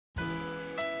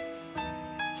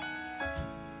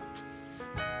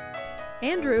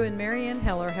Andrew and Marianne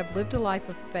Heller have lived a life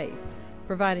of faith,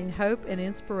 providing hope and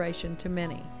inspiration to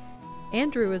many.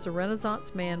 Andrew is a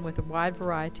Renaissance man with a wide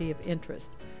variety of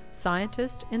interests: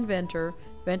 scientist, inventor,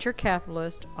 venture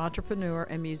capitalist, entrepreneur,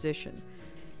 and musician.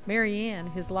 Marianne,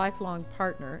 his lifelong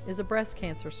partner, is a breast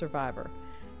cancer survivor.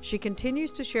 She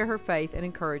continues to share her faith and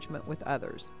encouragement with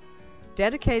others.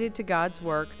 Dedicated to God's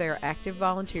work, they are active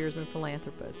volunteers and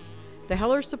philanthropists. The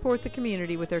Hellers support the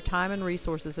community with their time and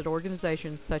resources at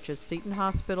organizations such as Seton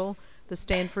Hospital, the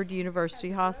Stanford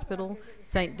University Hospital,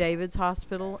 St. David's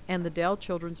Hospital, and the Dell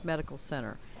Children's Medical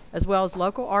Center, as well as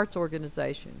local arts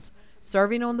organizations,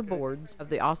 serving on the boards of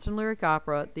the Austin Lyric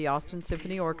Opera, the Austin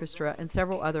Symphony Orchestra, and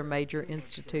several other major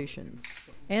institutions.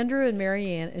 Andrew and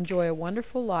Marianne enjoy a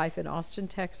wonderful life in Austin,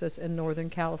 Texas, and Northern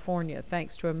California,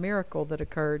 thanks to a miracle that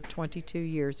occurred 22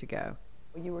 years ago.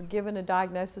 You were given a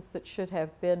diagnosis that should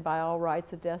have been, by all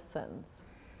rights, a death sentence.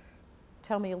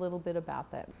 Tell me a little bit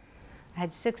about that. I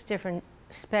had 6 different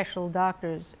special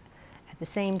doctors at the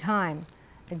same time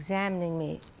examining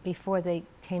me before they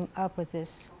came up with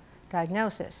this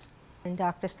diagnosis. And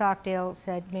Dr. Stockdale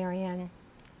said, "Marianne,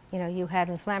 you know, you have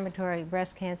inflammatory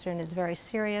breast cancer and it's very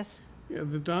serious." Yeah,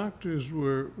 the doctors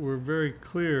were very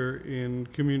clear in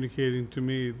communicating to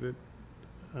me that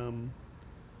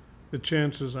the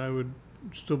chances I would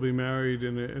still be married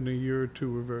in a year or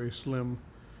two were very slim,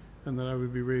 and that I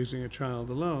would be raising a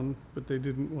child alone, but they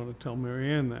didn't want to tell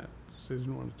Marianne that. They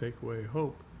didn't want to take away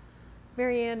hope.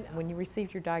 Marianne, when you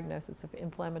received your diagnosis of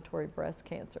inflammatory breast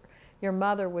cancer, your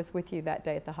mother was with you that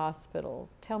day at the hospital.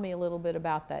 Tell me a little bit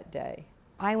about that day.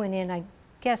 I went in, I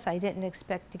guess I didn't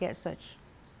expect to get such,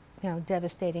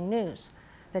 devastating news.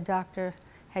 The doctor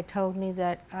had told me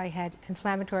that I had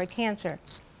inflammatory cancer,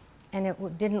 and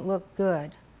it didn't look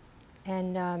good.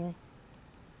 And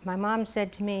my mom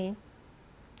said to me,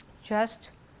 "Just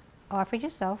offer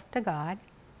yourself to God,"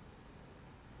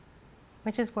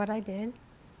 which is what I did,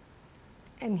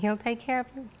 "and He'll take care of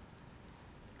you."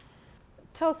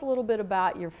 Tell us a little bit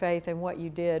about your faith and what you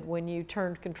did when you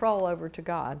turned control over to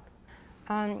God.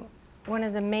 One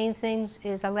of the main things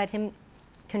is I let Him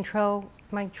control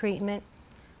my treatment.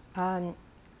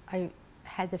 I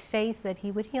had the faith that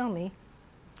He would heal me,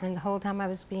 and the whole time I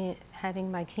was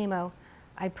having my chemo,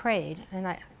 I prayed, and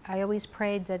I always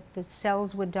prayed that the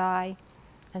cells would die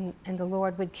and the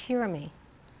Lord would cure me.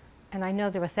 And I know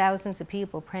there were thousands of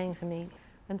people praying for me.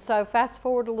 And so fast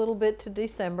forward a little bit to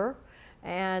December,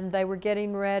 and they were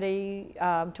getting ready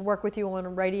to work with you on a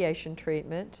radiation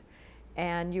treatment,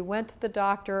 and you went to the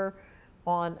doctor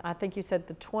on, I think you said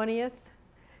the 20th,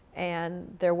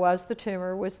 and there was the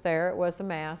tumor was there. It was a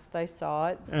mass. They saw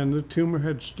it. And the tumor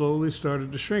had slowly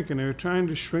started to shrink, and they were trying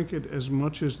to shrink it as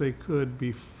much as they could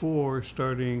before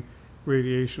starting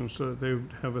radiation so that they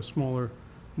would have a smaller,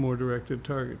 more directed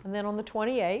target. And then on the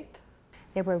 28th?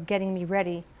 They were getting me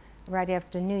ready right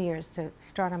after New Year's to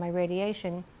start on my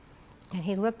radiation. And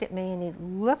he looked at me,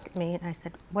 and I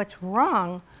said, "What's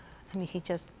wrong?" I mean, he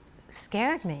just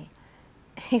scared me.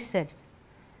 He said,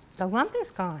 "The lump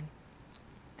is gone."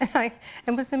 And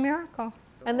it was a miracle.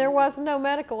 And there was no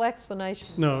medical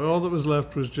explanation? No, all that was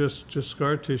left was just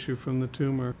scar tissue from the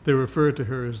tumor. They referred to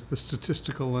her as the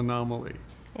statistical anomaly.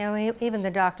 Even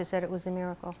the doctor said it was a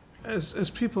miracle.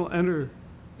 As people enter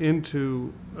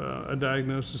into a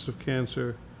diagnosis of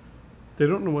cancer, they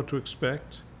don't know what to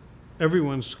expect.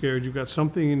 Everyone's scared. You've got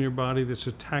something in your body that's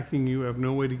attacking you, have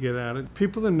no way to get at it.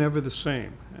 People are never the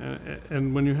same.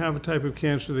 And when you have a type of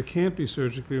cancer that can't be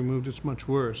surgically removed, it's much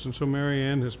worse. And so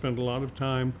Marianne has spent a lot of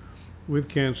time with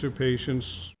cancer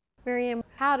patients. Marianne,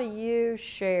 how do you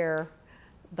share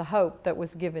the hope that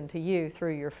was given to you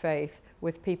through your faith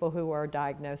with people who are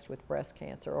diagnosed with breast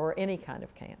cancer or any kind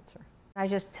of cancer? I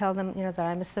just tell them, that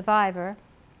I'm a survivor,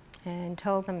 and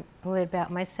told them a little about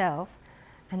myself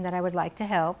and that I would like to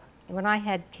help. When I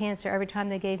had cancer, every time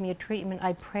they gave me a treatment,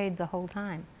 I prayed the whole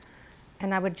time.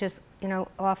 And I would just,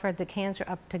 offer the cancer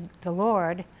up to the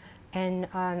Lord and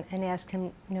ask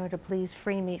Him, to please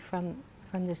free me from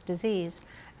this disease.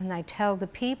 And I tell the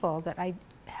people that I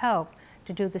help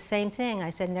to do the same thing. I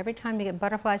said, and every time you get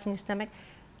butterflies in your stomach,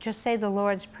 just say the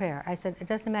Lord's Prayer. I said, it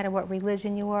doesn't matter what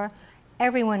religion you are,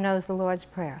 everyone knows the Lord's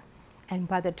Prayer. And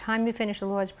by the time you finish the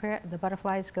Lord's Prayer, the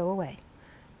butterflies go away.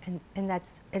 And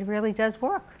it really does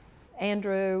work.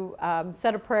 Andrew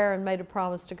said a prayer and made a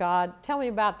promise to God. Tell me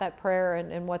about that prayer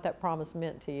and what that promise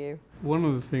meant to you. One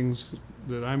of the things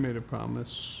that I made a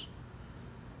promise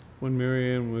when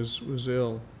Marianne was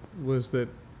ill was that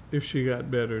if she got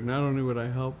better, not only would I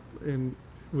help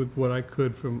with what I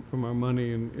could from our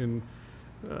money in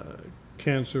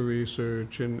cancer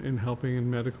research and helping in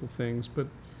medical things, but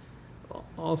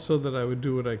also that I would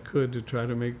do what I could to try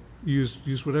to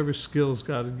use whatever skills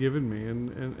God had given me,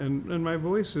 and my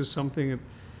voice is something that,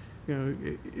 you know,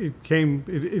 it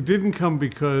didn't come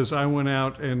because I went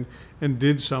out and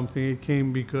did something. It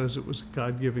came because it was a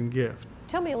God-given gift.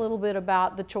 Tell me a little bit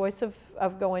about the choice of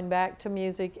going back to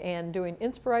music and doing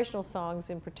inspirational songs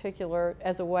in particular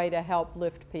as a way to help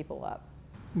lift people up.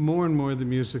 More and more the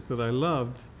music that I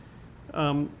loved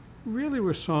really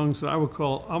were songs that I would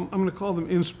call, I'm going to call them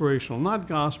inspirational, not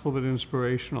gospel, but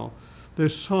inspirational. They're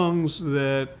songs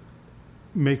that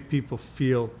make people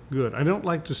feel good. I don't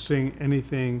like to sing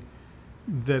anything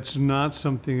that's not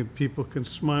something that people can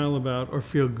smile about or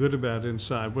feel good about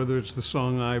inside, whether it's the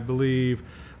song I Believe,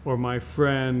 or My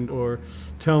Friend, or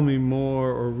Tell Me More,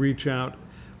 or Reach Out,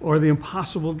 or The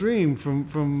Impossible Dream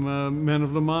from Men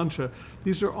of La Mancha.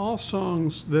 These are all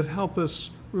songs that help us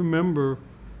remember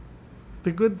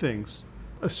the good things.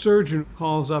 A surgeon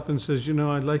calls up and says, you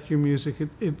know, I like your music,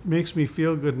 it makes me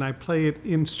feel good, and I play it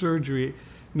in surgery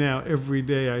now every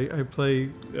day. I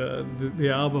play the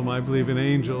album, I Believe in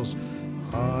Angels.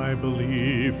 I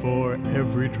believe for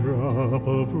every drop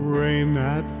of rain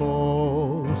that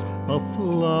falls, a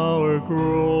flower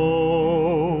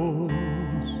grows.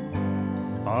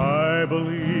 I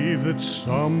believe that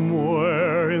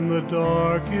somewhere in the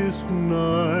darkest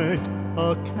night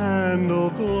a candle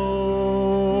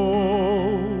glows.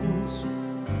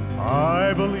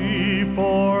 I believe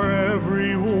for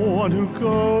everyone who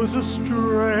goes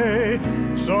astray,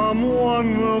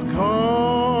 someone will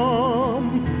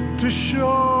come to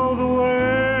show the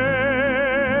way.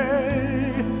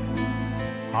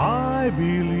 I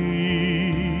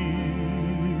believe,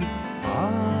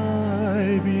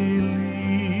 I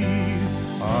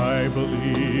believe, I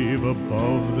believe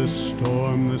above the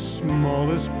storm the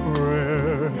smallest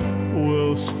prayer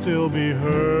will still be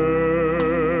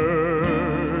heard.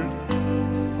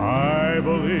 I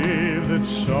believe that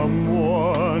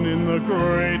someone in the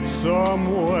great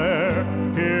somewhere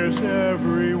hears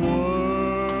every